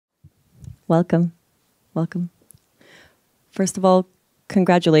Welcome. Welcome. First of all,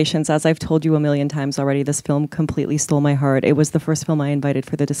 congratulations. As I've told you a million times already, this film completely stole my heart. It was the first film I invited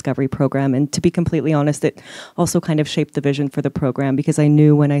for the Discovery program. And to be completely honest, it also kind of shaped the vision for the program because I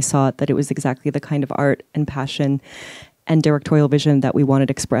knew when I saw it that it was exactly the kind of art and passion and directorial vision that we wanted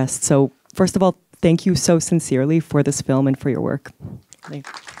expressed. So first of all, thank you so sincerely for this film and for your work. Thanks.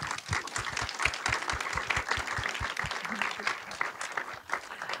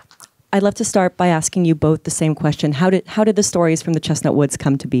 I'd love to start by asking you both the same question. How did the stories from the Chestnut Woods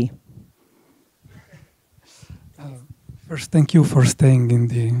come to be? First, thank you for staying in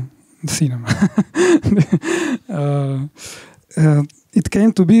the cinema. It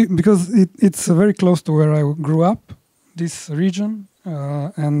came to be because it's very close to where I grew up, this region.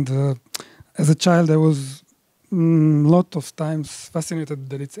 And as a child, I was a lot of times fascinated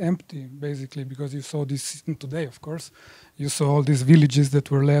that it's empty, basically, because you saw this today, of course. You saw all these villages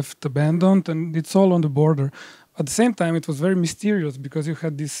that were left abandoned, and it's all on the border. At the same time, it was very mysterious because you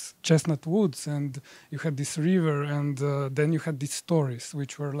had these chestnut woods and you had this river, and then you had these stories,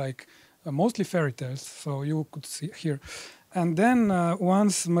 which were like mostly fairy tales, so you could hear. And then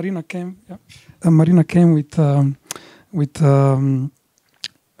once Marina came with a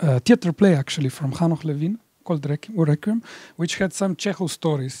theater play, actually, from Hanoch Levin, called Requiem, which had some Chekhov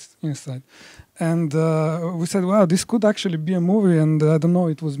stories inside. And we said, wow, this could actually be a movie. And I don't know,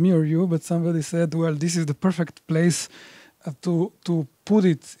 it was me or you, but somebody said, well, this is the perfect place to put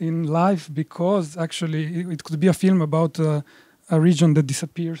it in life, because actually it could be a film about a region that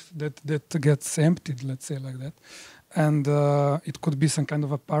disappears, that gets emptied, let's say like that. And it could be some kind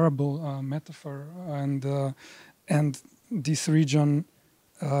of a parable metaphor. And this region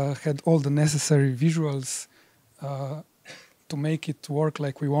had all the necessary visuals to make it work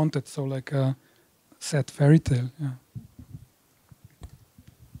like we wanted, so like a sad fairy tale.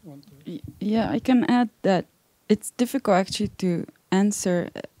 Yeah, I can add that it's difficult actually to answer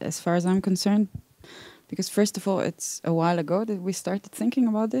as far as I'm concerned, because first of all, it's a while ago that we started thinking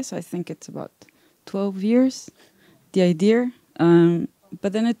about this. I think it's about 12 years, the idea.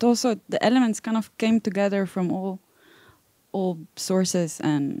 But then it also, the elements kind of came together from all sources,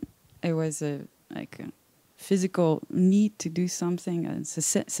 and it was like a physical need to do something, and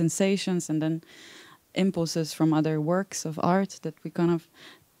sensations, and then impulses from other works of art that they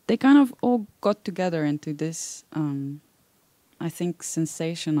kind of all got together into this, I think,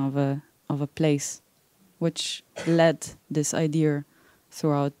 sensation of a place, which led this idea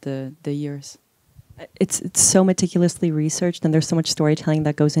throughout the years. It's so meticulously researched, and there's so much storytelling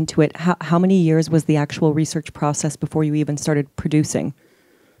that goes into it. How many years was the actual research process before you even started producing?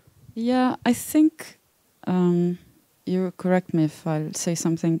 Yeah, I think, you correct me if I say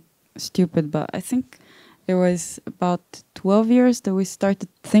something stupid, but I think it was about 12 years that we started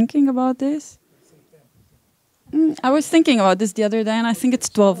thinking about this. I was thinking about this the other day, and I think it's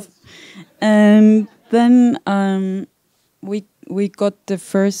 12. And then we got the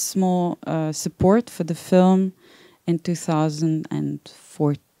first small support for the film in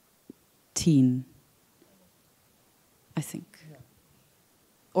 2014, I think. Yeah.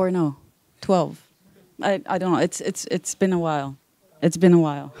 Or no, 12. I don't know. It's been a while. It's been a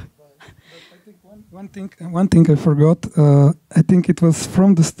while. One thing I forgot. I think it was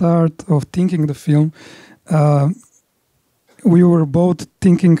from the start of thinking the film. We were both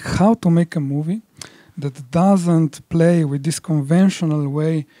thinking how to make a movie that doesn't play with this conventional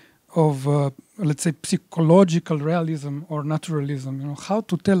way of, let's say, psychological realism or naturalism. You know, how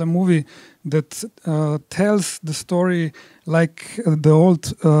to tell a movie that tells the story like the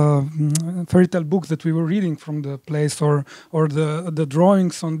old fairy tale books that we were reading from the place, or the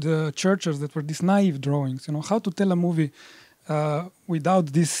drawings on the churches that were these naive drawings. You know, how to tell a movie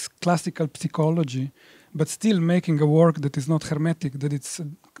without this classical psychology, but still making a work that is not hermetic, that it's,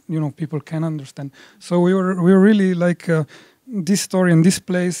 you know, people can understand. So we were really like this story and this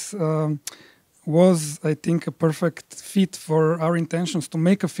place was, I think, a perfect fit for our intentions to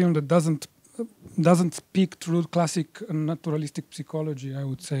make a film that doesn't speak through classic naturalistic psychology, I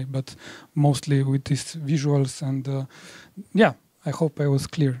would say, but mostly with these visuals. And yeah, I hope I was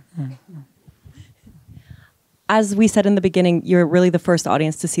clear. As we said in the beginning, you're really the first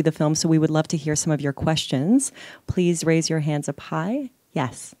audience to see the film, so we would love to hear some of your questions. Please raise your hands up high.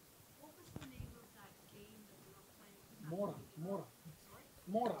 Yes. What was the name of that game that you were playing?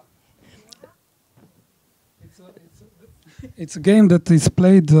 Mora. It's a game that is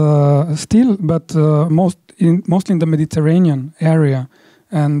played still, but mostly in the Mediterranean area.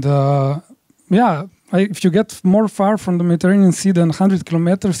 And yeah, if you get more far from the Mediterranean Sea than 100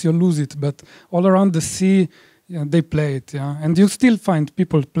 kilometers, you lose it. But all around the sea, Yeah, they play it, yeah, and you still find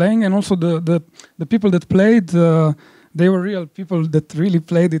people playing, and also the people that played, they were real people that really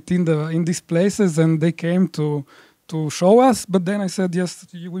played it in these places, and they came to show us. But then I said, yes,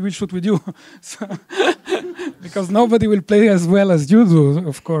 we will shoot with you, so because nobody will play as well as you do,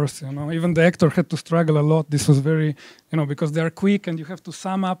 of course. You know, even the actor had to struggle a lot. This was very, you know, because they are quick, and you have to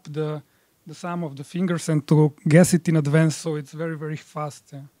sum up the sum of the fingers and to guess it in advance. So it's very, very fast.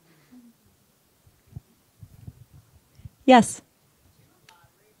 Yeah. Yes.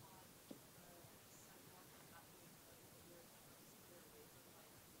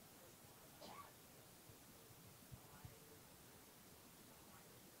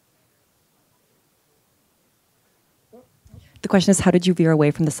 The question is, how did you veer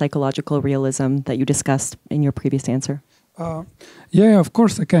away from the psychological realism that you discussed in your previous answer? Yeah, of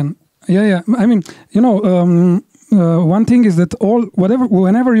course I can. Yeah. I mean, you know, one thing is that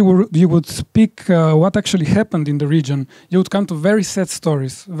whenever you would speak what actually happened in the region, you would come to very sad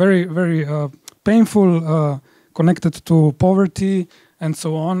stories, very, very painful, connected to poverty and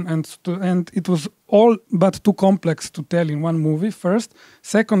so on. And it was all but too complex to tell in one movie, first.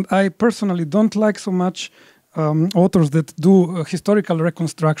 Second, I personally don't like so much authors that do historical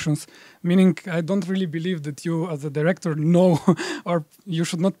reconstructions, meaning I don't really believe that you as a director know or you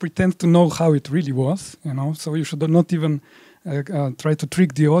should not pretend to know how it really was, you know, so you should not even try to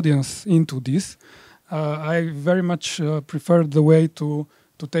trick the audience into this. I very much prefer the way to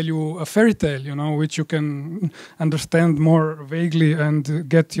tell you a fairy tale, you know, which you can understand more vaguely and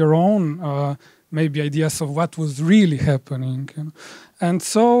get your own maybe ideas of what was really happening, you know? And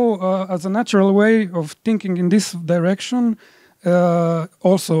so, as a natural way of thinking in this direction,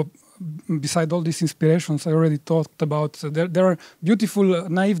 also, beside all these inspirations I already talked about, there are beautiful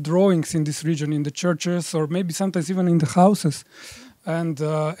naive drawings in this region, in the churches, or maybe sometimes even in the houses. And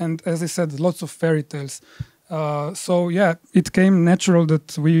as I said, lots of fairy tales. So yeah, it came natural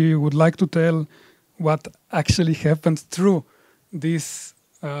that we would like to tell what actually happened through this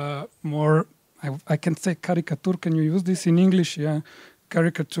more, I can say caricature, can you use this in English? Yeah,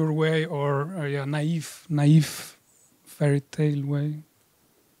 caricature way, or yeah, naive fairy tale way.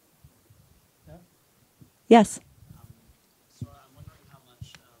 Yeah. Yes. So I'm wondering how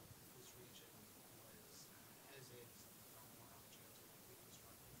much of this region was as is more object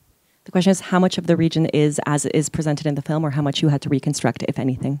reconstructed. The question is, how much of the region is as it is presented in the film, or how much you had to reconstruct, if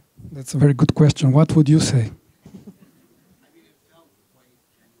anything? That's a very good question. What would you say?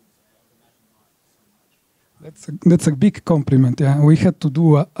 That's a big compliment. Yeah, we had to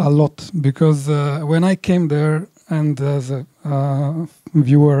do a lot because when I came there, and as a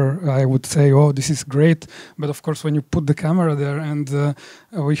viewer, I would say, "Oh, this is great," but of course, when you put the camera there, and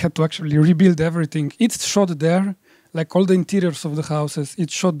we had to actually rebuild everything. It's shot there, like all the interiors of the houses.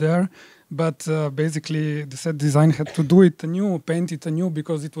 It's shot there, but basically, the set design had to do it anew, paint it anew,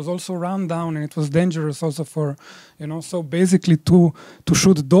 because it was also run down and it was dangerous also for, you know. So basically, to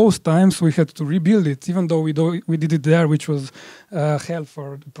shoot those times, we had to rebuild it, even though we did it there, which was hell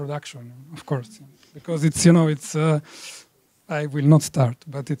for the production, of course, because it's, you know, it's. I will not start,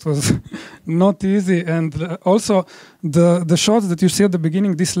 but it was not easy, and also the shots that you see at the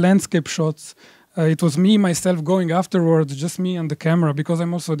beginning, these landscape shots. It was myself going afterwards, just me and the camera, because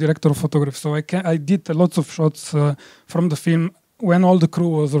I'm also a director of photography. So I did lots of shots from the film when all the crew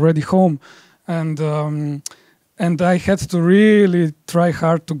was already home, and I had to really try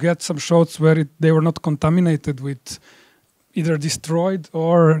hard to get some shots where they were not contaminated with either destroyed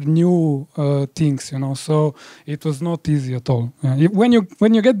or new things, you know. So it was not easy at all.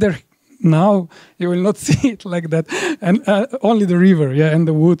 When you get there now, you will not see it like that, and only the river, yeah, and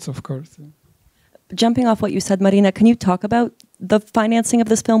the woods, of course. Yeah. Jumping off what you said, Marina, can you talk about the financing of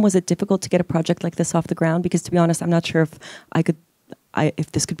this film? Was it difficult to get a project like this off the ground? Because to be honest, I'm not sure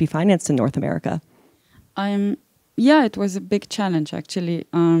if this could be financed in North America. Yeah, it was a big challenge, actually.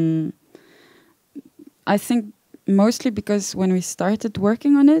 I think mostly because when we started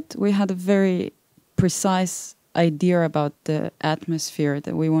working on it, we had a very precise idea about the atmosphere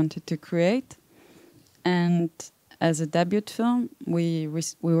that we wanted to create. And as a debut film, we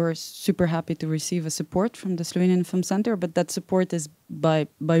were super happy to receive a support from the Slovenian Film Center, but that support is by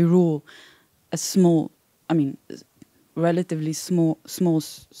rule a small, I mean, relatively small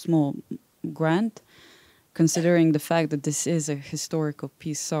grant, considering the fact that this is a historical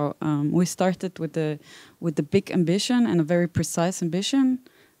piece. So we started with the big ambition and a very precise ambition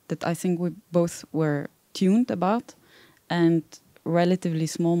that I think we both were tuned about, and relatively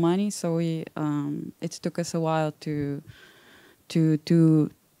small money, so it took us a while to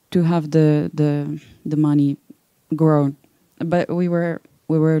have the money grown, but we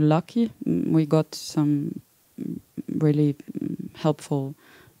were lucky. We got some really helpful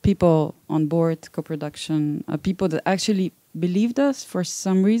people on board, co-production, people that actually believed us for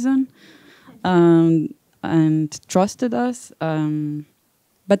some reason and trusted us.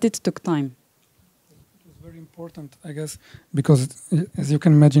 But it took time. It was very important, I guess, because as you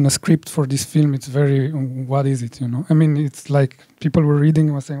can imagine, a script for this film, it's very, what is it, you know? I mean, it's like people were reading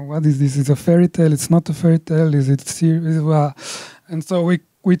and were saying, what is this? Is it a fairy tale? It's not a fairy tale. Is it serious? And so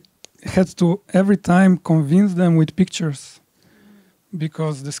we had to every time convince them with pictures,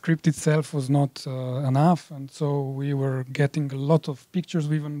 because the script itself was not enough, and so we were getting a lot of pictures.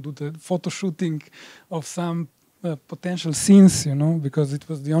 We even do the photo shooting of some potential scenes, you know, because it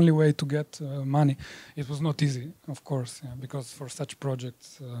was the only way to get money. It was not easy, of course, because for such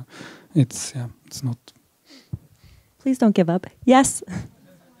projects, it's not. Please don't give up. Yes.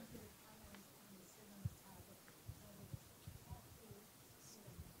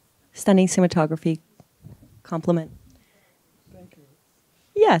 Stunning cinematography. Compliment. Thank you.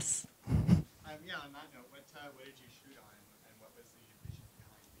 Yes. Yeah, on that note, what did you shoot on, and what was the vision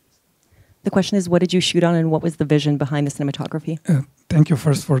behind these? The question is, what did you shoot on and what was the vision behind the cinematography? Thank you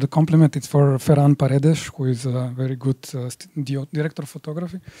first for the compliment. It's for Ferran Paredes, who is a very good director of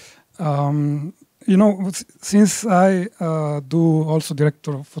photography. You know, since I do also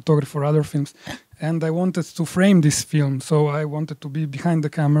director of photography for other films, and I wanted to frame this film, so I wanted to be behind the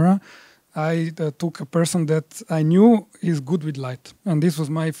camera. I took a person that I knew is good with light. And this was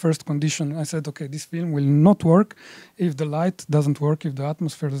my first condition. I said, okay, this film will not work if the light doesn't work, if the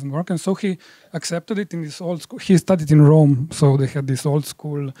atmosphere doesn't work. And so he accepted it in this old school. He studied in Rome, so they had this old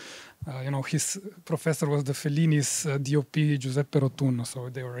school, you know, his professor was the Fellini's DOP, Giuseppe Rotunno. So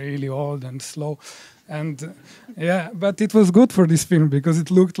they were really old and slow. And yeah, but it was good for this film because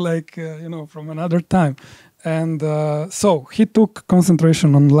it looked like, you know, from another time. And so he took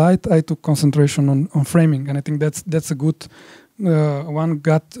concentration on light, I took concentration on framing, and I think that's a good one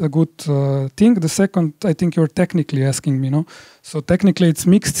got a good thing. The second, I think you're technically asking me, no? So technically it's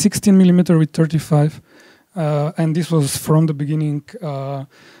mixed 16mm with 35, and this was from the beginning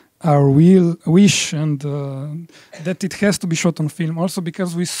our wish, and that it has to be shot on film. Also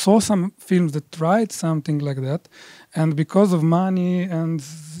because we saw some films that tried something like that, and because of money and,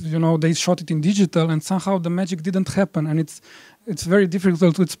 you know, they shot it in digital, and somehow the magic didn't happen. And it's very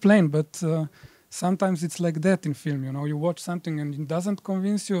difficult to explain, but sometimes it's like that in film. You know, you watch something and it doesn't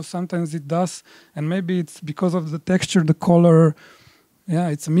convince you. Sometimes it does, and maybe it's because of the texture, the color. Yeah,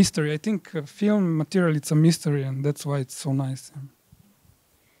 it's a mystery. I think film material, it's a mystery, and that's why it's so nice.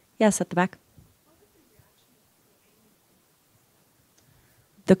 Yes, at the back.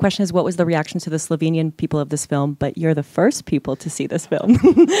 The question is, what was the reaction to the Slovenian people of this film? But you're the first people to see this film.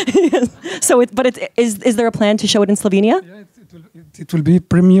 Yes. So, is there a plan to show it in Slovenia? Yeah, it will be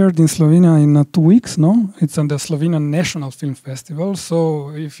premiered in Slovenia in 2 weeks, no? It's on the Slovenian National Film Festival. So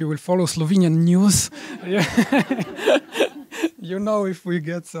if you will follow Slovenian news, yeah. You know if we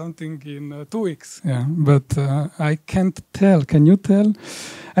get something in 2 weeks. Yeah, but I can't tell. Can you tell?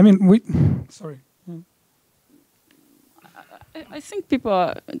 I mean, sorry. I think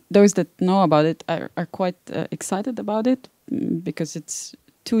people, those that know about it, are quite excited about it because it's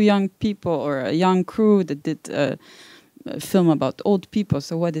two young people or a young crew that did a film about old people.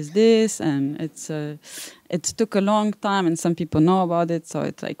 So what is this? And it took a long time, and some people know about it. So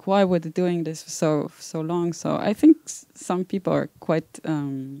it's like, why were they doing this for so long? So I think some people are quite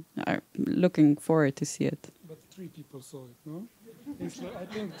are looking forward to see it. But 3 people saw it, no? I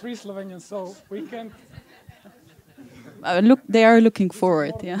think 3 Slovenians saw. We can't. Look, they are looking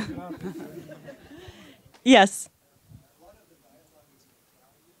forward. Yeah. Yes.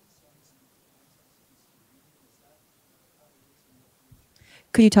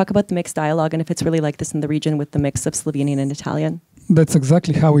 Could you talk about the mixed dialogue and if it's really like this in the region with the mix of Slovenian and Italian? That's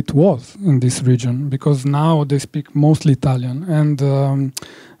exactly how it was in this region, because now they speak mostly Italian. And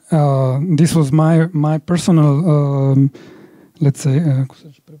this was my personal, let's say,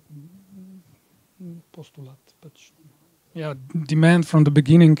 postulat. Yeah, demand from the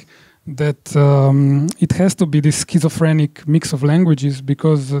beginning that it has to be this schizophrenic mix of languages,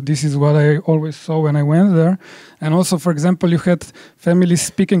 because this is what I always saw when I went there. And also, for example, you had families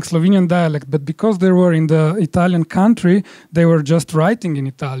speaking Slovenian dialect, but because they were in the Italian country, they were just writing in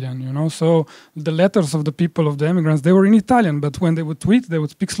Italian, you know. So the letters of the people, of the immigrants, they were in Italian, but when they would tweet, they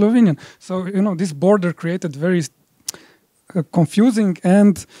would speak Slovenian. So, you know, this border created very confusing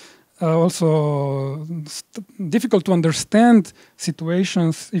and also difficult to understand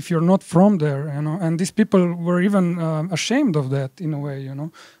situations if you're not from there, you know. And these people were even ashamed of that in a way, you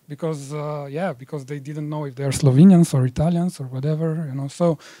know, because because they didn't know if they're Slovenians or Italians or whatever, you know.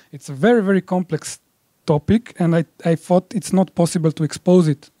 So it's a very, very complex topic, and I thought it's not possible to expose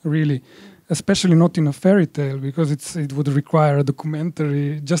it really, especially not in a fairy tale, because it would require a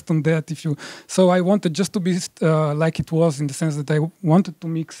documentary just on that. So I wanted just to be like it was, in the sense that I wanted to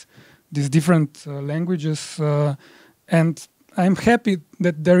mix these different languages, and I'm happy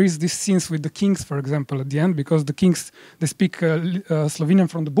that there is this scenes with the kings, for example, at the end, because the kings, they speak Slovenian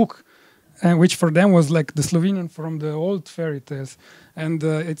from the book, and which for them was like the Slovenian from the old fairy tales. And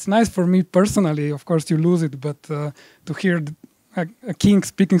it's nice for me personally, of course you lose it, but to hear a king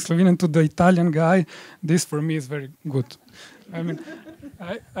speaking Slovenian to the Italian guy, this for me is very good. I mean,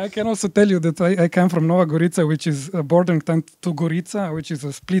 I can also tell you that I come from Nova Gorica, which is a bordering town to Gorica, which is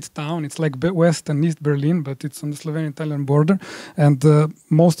a split town. It's like West and East Berlin, but it's on the Slovenian-Italian border. And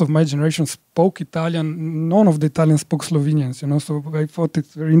most of my generation spoke Italian. None of the Italians spoke Slovenians, So I thought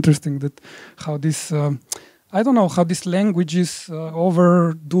it's very interesting that how this, I don't know, how these languages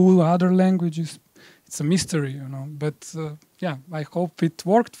overdo other languages. It's a mystery, But yeah, I hope it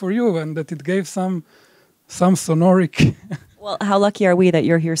worked for you and that it gave some sonoric. Well, how lucky are we that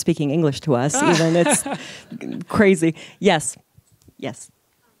you're here speaking English to us? Even it's crazy. Yes, yes.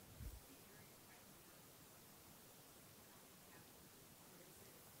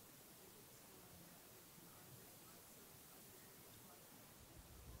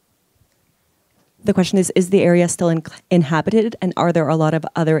 The question is the area still inhabited, and are there a lot of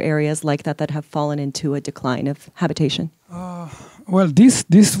other areas like that have fallen into a decline of habitation? Well, this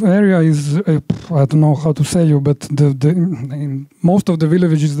area is, I don't know how to say you, but in most of the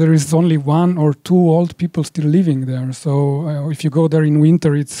villages there is only 1 or 2 old people still living there. So if you go there in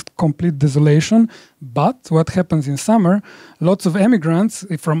winter, it's complete desolation. But what happens in summer, lots of immigrants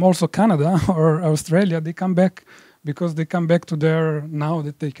from also Canada or Australia, they come back because they come back to there now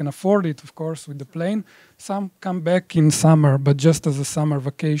that they can afford it, of course, with the plane. Some come back in summer, but just as a summer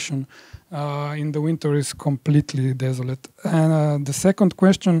vacation. In the winter is completely desolate. And the second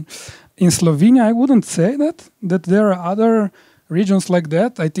question, in Slovenia, I wouldn't say that there are other regions like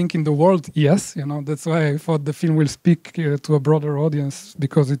that. I think in the world, yes, that's why I thought the film will speak to a broader audience,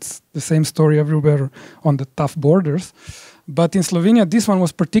 because it's the same story everywhere on the tough borders. But in Slovenia, this one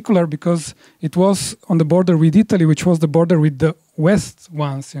was particular because it was on the border with Italy, which was the border with the West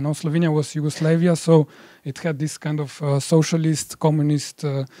once. Slovenia was Yugoslavia, so it had this kind of socialist, communist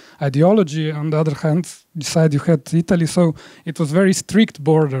ideology. On the other hand, side you had Italy, so it was very strict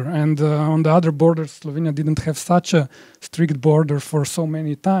border. And on the other borders, Slovenia didn't have such a strict border for so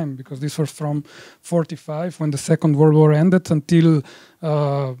many time, because this was from 45, when the Second World War ended, until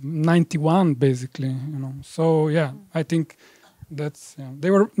 91, basically. So yeah, I think that's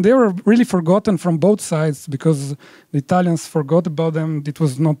they were really forgotten from both sides, because the Italians forgot about them. It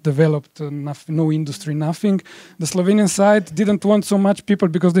was not developed, no industry, nothing. The Slovenian side didn't want so much people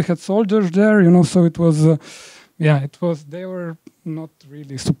because they had soldiers there, so it was they were not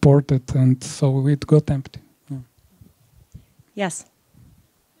really supported, and so it got empty. Yeah. Yes.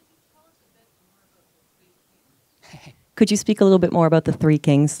 Could you speak a little bit more about the Three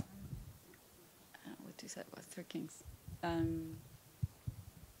Kings? What you said about Three Kings.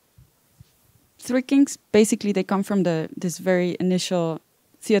 Three Kings, basically, they come from this very initial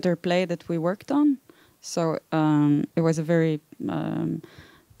theater play that we worked on. So it was a very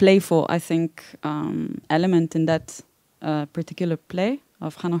playful, I think, element in that particular play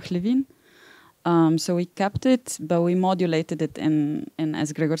of Hanoch Levin. So we kept it, but we modulated it in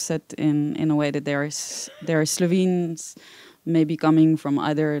as Gregor said, in a way that there are Slovenes maybe coming from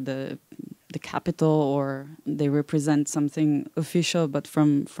either the capital, or they represent something official, but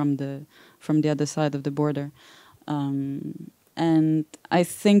from the other side of the border. And I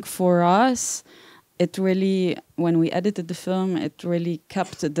think for us, it really, when we edited the film, it really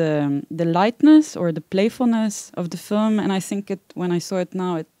kept the lightness or the playfulness of the film. And I think when I saw it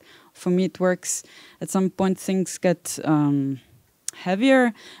now, for me it works. At some point things get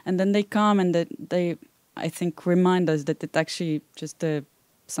heavier, and then they come and they I think remind us that it's actually just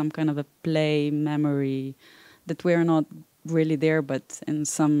some kind of a play memory, that we're not really there, but in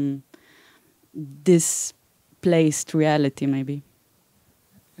some displaced reality maybe.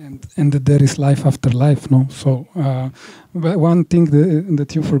 And that there is life after life, no? So but one thing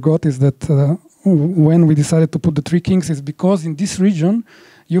that you forgot is that when we decided to put the Three Kings, is because in this region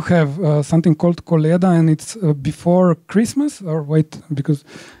you have something called Koleda, and it's before Christmas, or wait, because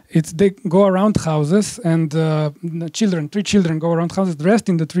they go around houses, and three children go around houses dressed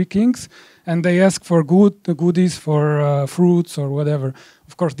in the Three Kings, and they ask for goodies, for fruits or whatever.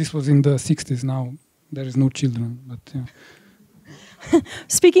 Of course, this was in the 60s. Now there is no children, but yeah.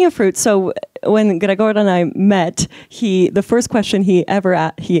 Speaking of fruit, so when Gregor and I met, the first question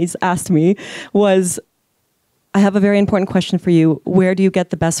he's asked me was, I have a very important question for you. Where do you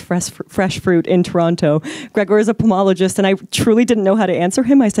get the best fresh fruit in Toronto? Gregor is a pomologist, and I truly didn't know how to answer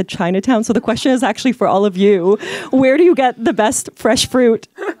him. I said Chinatown, so the question is actually for all of you. Where do you get the best fresh fruit?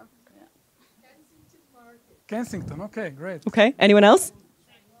 Kensington, okay, great. Okay, anyone else?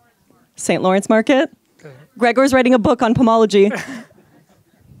 St. Lawrence Market? Okay. Gregor's writing a book on pomology.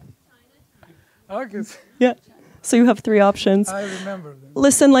 Okay. Yeah. So you have 3 options. I remember them.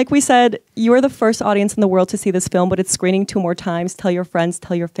 Listen, like we said, you're the first audience in the world to see this film, but it's screening 2 more times. Tell your friends,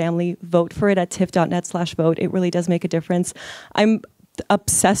 tell your family, vote for it at tiff.net/vote. It really does make a difference. I'm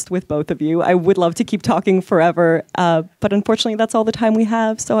obsessed with both of you. I would love to keep talking forever, but unfortunately that's all the time we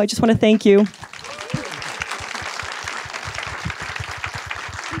have. So I just want to thank you.